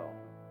as well.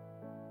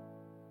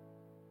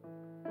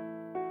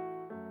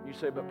 You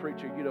say, but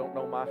preacher, you don't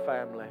know my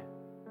family.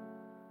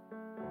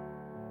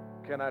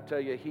 Can I tell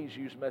you, he's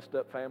used messed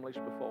up families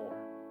before.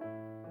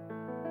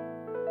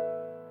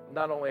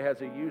 Not only has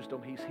he used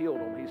them, he's healed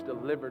them, he's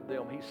delivered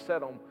them, he's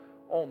set them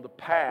on the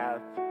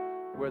path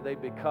where they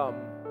become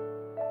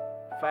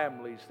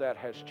families that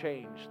has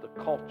changed the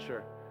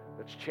culture,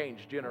 that's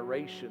changed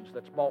generations,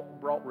 that's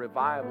brought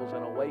revivals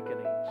and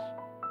awakenings.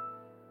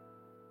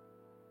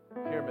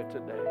 Hear me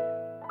today.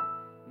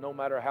 No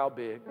matter how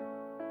big,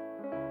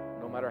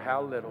 no matter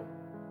how little,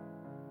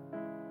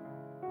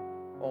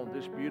 on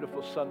this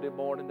beautiful Sunday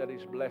morning that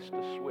he's blessed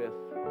us with,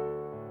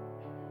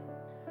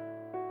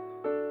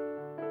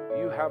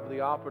 you have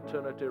the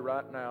opportunity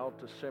right now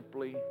to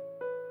simply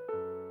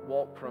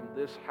walk from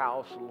this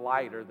house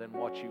lighter than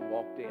what you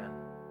walked in.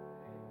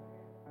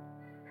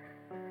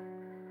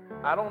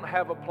 I don't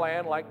have a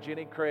plan like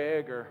Jenny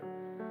Craig or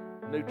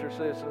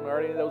Nutrisystem or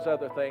any of those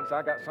other things.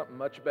 I got something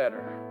much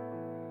better.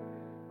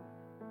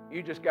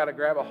 You just got to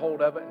grab a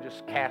hold of it and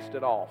just cast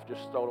it off.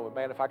 Just throw it away.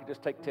 Man, if I could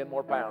just take 10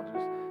 more pounds,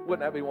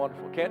 wouldn't that be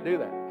wonderful? Can't do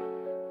that.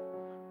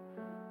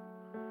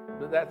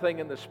 But that thing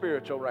in the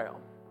spiritual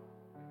realm,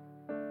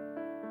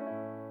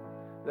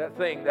 that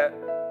thing, that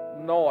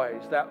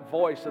noise, that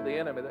voice of the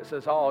enemy that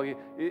says, oh,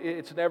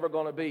 it's never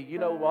going to be. You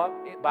know what?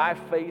 By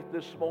faith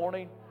this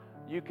morning,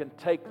 you can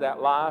take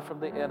that lie from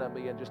the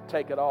enemy and just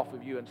take it off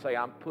of you and say,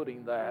 I'm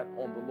putting that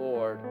on the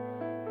Lord,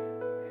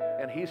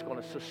 and he's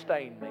going to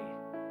sustain me.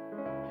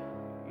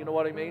 You know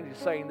what he means?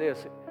 He's saying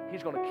this,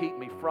 he's going to keep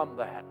me from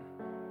that.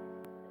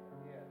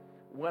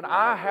 When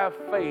I have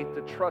faith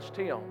to trust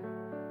him,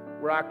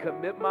 where I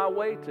commit my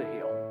way to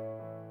him,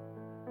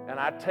 and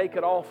I take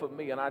it off of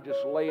me and I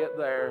just lay it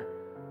there,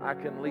 I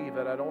can leave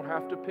it. I don't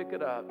have to pick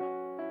it up.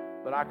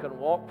 But I can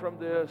walk from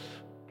this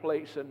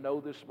place and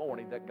know this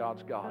morning that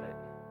God's got it.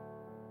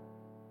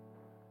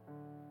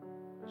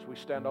 As we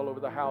stand all over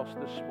the house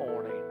this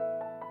morning,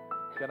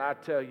 can I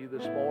tell you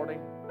this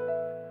morning,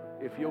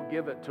 if you'll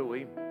give it to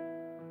him,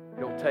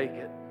 he'll take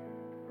it.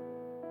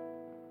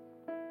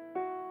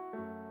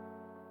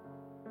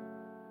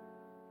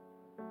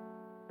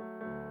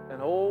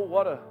 And oh,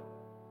 what a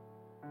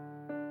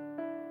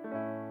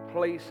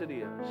place it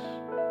is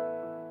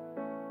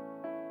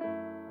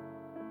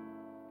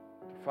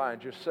to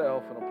find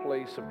yourself in a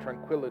place of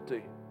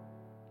tranquility,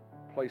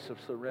 a place of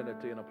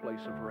serenity, and a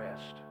place of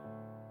rest.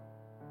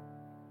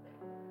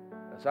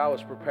 As I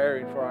was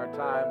preparing for our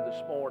time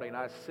this morning,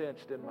 I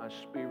sensed in my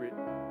spirit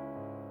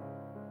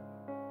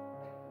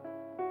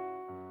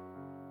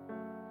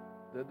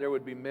there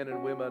would be men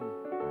and women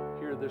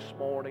here this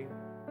morning,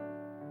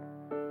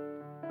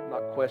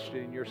 not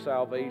questioning your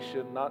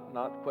salvation,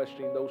 not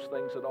questioning those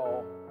things at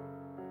all.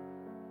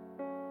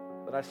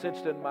 But I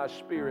sensed in my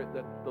spirit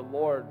that the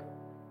Lord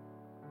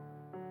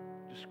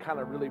just kind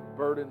of really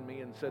burdened me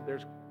and said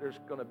there's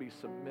going to be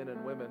some men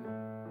and women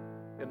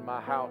in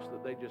my house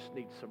that they just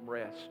need some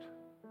rest.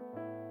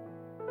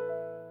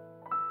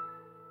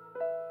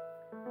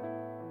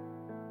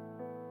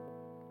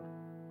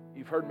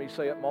 You've heard me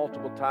say it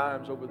multiple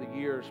times over the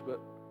years, but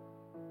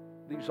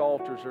these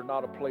altars are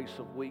not a place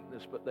of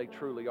weakness, but they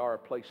truly are a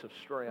place of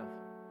strength.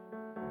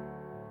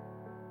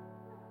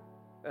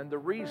 And the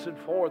reason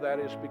for that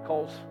is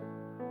because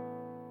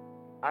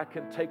I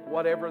can take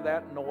whatever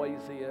that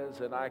noise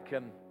is and I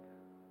can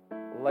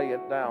lay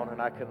it down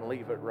and I can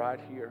leave it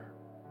right here.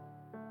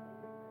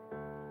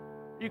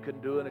 You can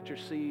do it at your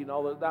seat and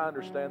all that. I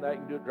understand that. You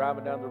can do it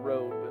driving down the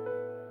road, but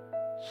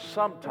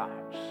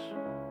sometimes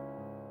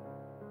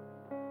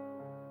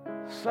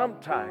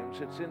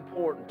it's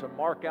important to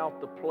mark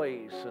out the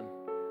place and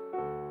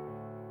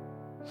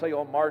say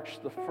on March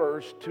the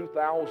 1st,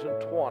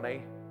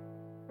 2020,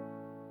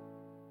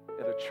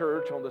 at a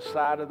church on the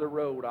side of the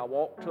road, I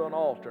walked to an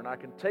altar, and I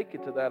can take you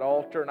to that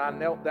altar, and I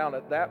knelt down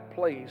at that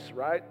place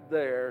right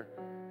there,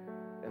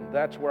 and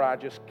that's where I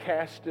just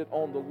cast it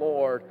on the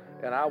Lord,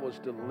 and I was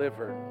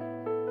delivered.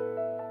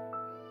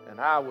 And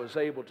I was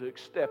able to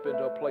step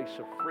into a place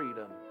of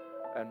freedom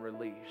and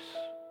release.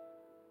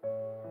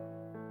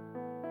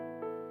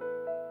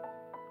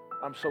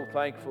 I'm so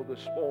thankful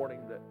this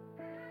morning that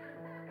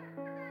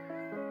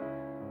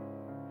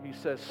He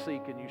says,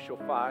 seek and you shall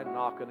find,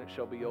 knock and it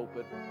shall be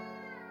open.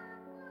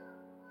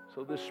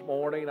 So this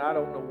morning, I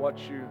don't know what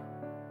you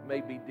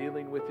may be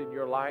dealing with in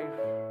your life.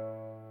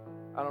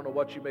 I don't know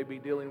what you may be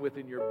dealing with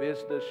in your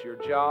business, your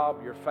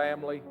job, your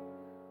family,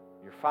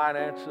 your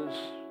finances,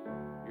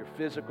 your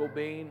physical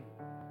being.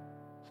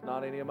 It's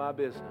not any of my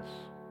business.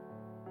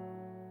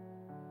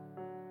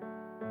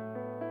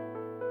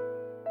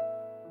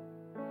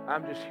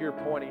 I'm just here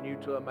pointing you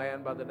to a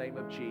man by the name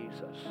of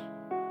Jesus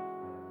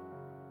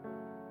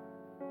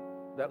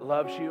that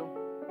loves you,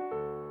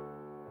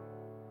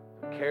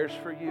 that cares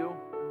for you,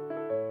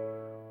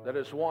 that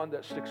is one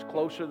that sticks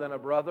closer than a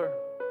brother,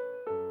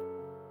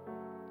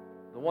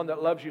 the one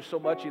that loves you so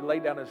much He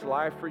laid down His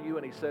life for you,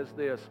 and He says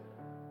this,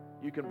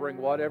 you can bring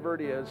whatever it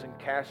is and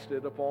cast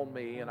it upon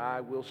me, and I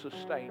will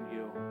sustain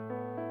you,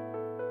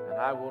 and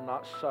I will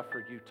not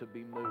suffer you to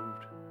be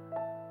moved.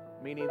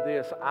 Meaning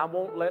this, I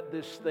won't let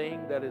this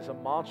thing that is a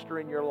monster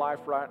in your life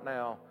right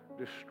now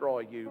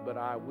destroy you, but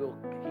I will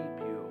keep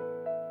you,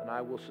 and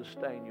I will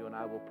sustain you, and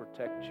I will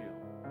protect you.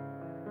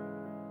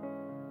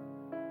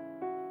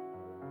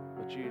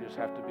 But you just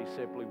have to be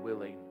simply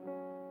willing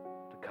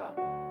to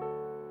come.